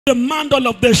the mantle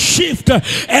of the shift.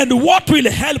 And what will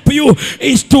help you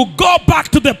is to go back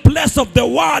to the place of the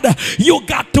word. You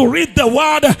got to read the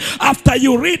word. After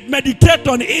you read, meditate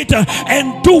on it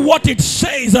and do what it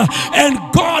says. And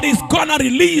God is gonna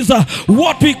release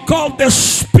what we call the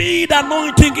speed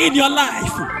anointing in your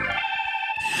life.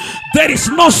 There is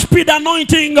no speed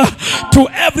anointing to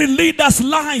every leader's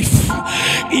life.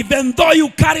 Even though you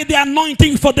carry the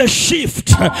anointing for the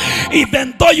shift,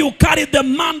 even though you carry the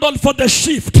mantle for the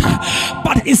shift,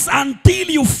 but it's until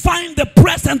you find the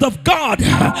presence of God,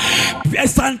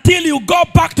 it's until you go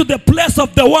back to the place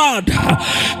of the word.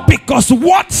 Because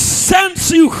what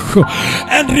sends you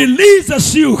and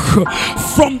releases you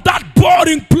from that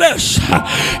boring place,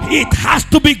 it has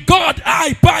to be God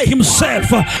by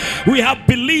himself. We have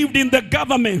believed in the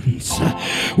governments,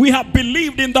 we have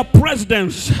believed in the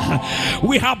presidents,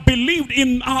 we have believed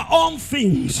in our own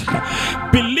things,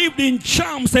 believed in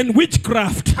charms and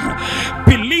witchcraft,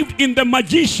 believed in the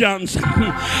magicians.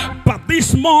 But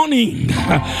this morning,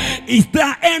 is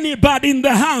there anybody in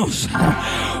the house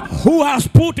who has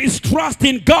put his trust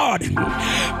in God,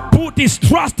 put his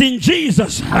trust in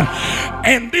Jesus?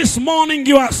 And this morning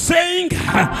you are saying,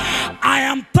 I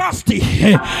am thirsty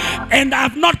and I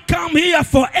have not come here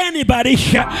for anybody.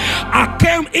 I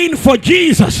came in for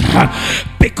Jesus,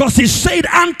 because he said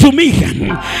unto me,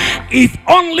 if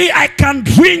only I can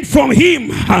drink from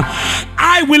him,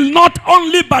 I will not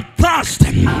only but thirst,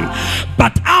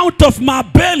 but out of my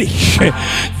belly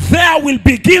there will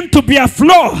begin to be a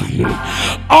flow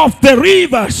of the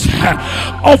rivers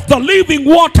of the living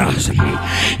waters.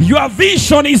 Your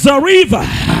vision is a river.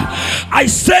 I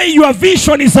say your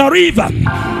vision is a river.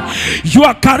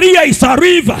 Your career is a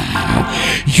river.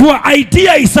 Your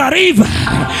idea is a river.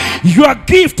 Your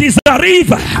gift is a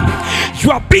river.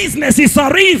 Your business is a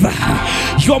river.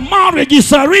 Your marriage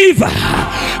is a river.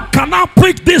 Can I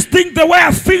preach this thing the way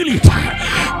I feel it?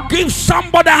 Give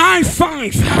somebody a high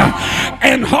five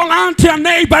and hold on to your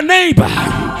neighbor.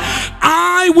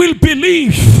 I will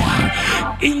believe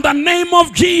in the name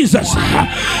of Jesus.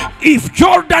 If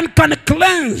Jordan can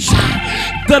cleanse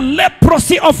the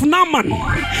leprosy of Naaman,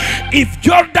 if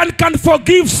Jordan can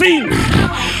forgive sin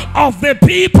of the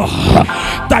people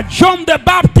that John the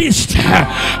Baptist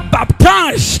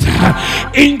baptized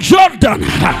in Jordan,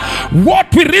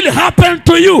 what will really happen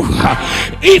to you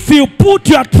if you put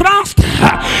your trust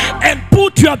and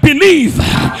put your belief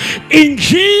in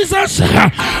Jesus,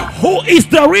 who is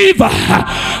the river?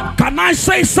 Can I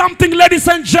say something, ladies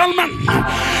and gentlemen?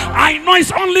 I know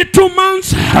it's only 2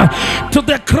 months to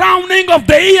the crowning of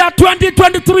the year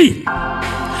 2023.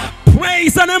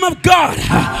 Praise the name of God.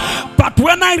 But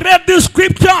when I read this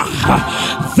scripture,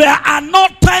 there are no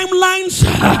timelines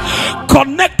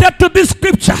connected to this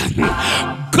scripture.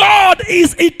 God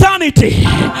is eternity,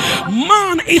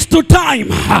 man is to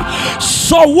time.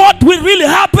 So what will really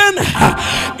happen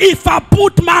if I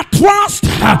put my trust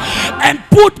and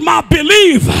put my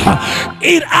belief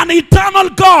in an eternal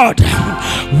God?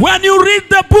 When you read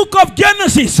the book of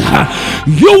Genesis,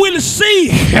 you will see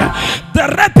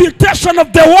the reputation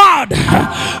of the word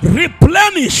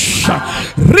replenish,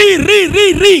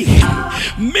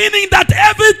 meaning that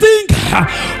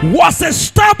everything was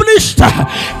established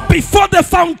before the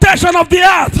foundation of the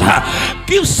earth.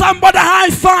 Give somebody a high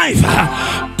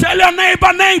five. Tell your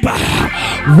neighbor,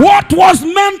 what was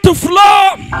meant to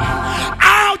flow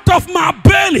out of my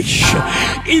belly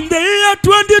in the year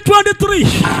 2023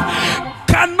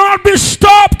 cannot be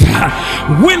stopped,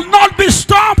 will not be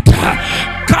stopped,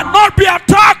 cannot be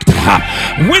attacked,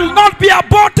 will not be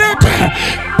aborted,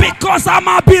 because I'm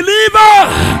a believer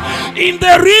in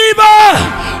the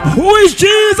river who is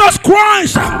Jesus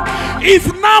Christ. If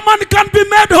Naaman can be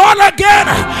made whole again,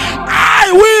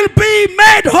 I will be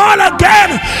made whole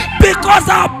again, because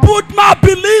I put my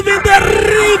belief in the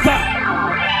river.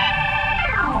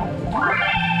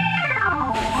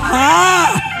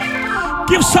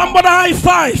 Give somebody a high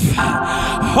five.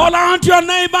 Hold on to your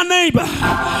neighbor.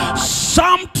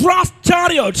 Some trust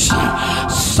chariots,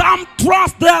 some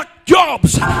trust their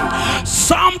jobs,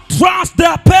 some trust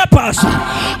their papers.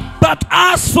 But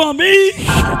as for me,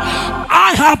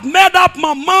 I have made up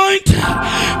my mind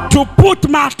to put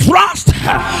my trust,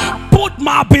 put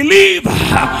my belief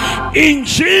in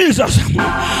Jesus.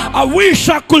 I wish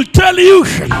I could tell you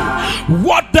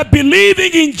what the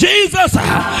believing in Jesus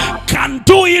can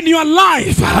do in your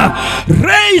life.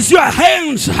 Raise your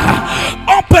hands,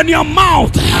 open your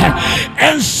mouth,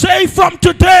 and say, from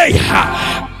today,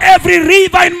 every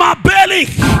river in my belly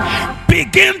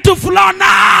begin to flow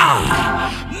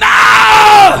now.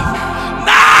 Now!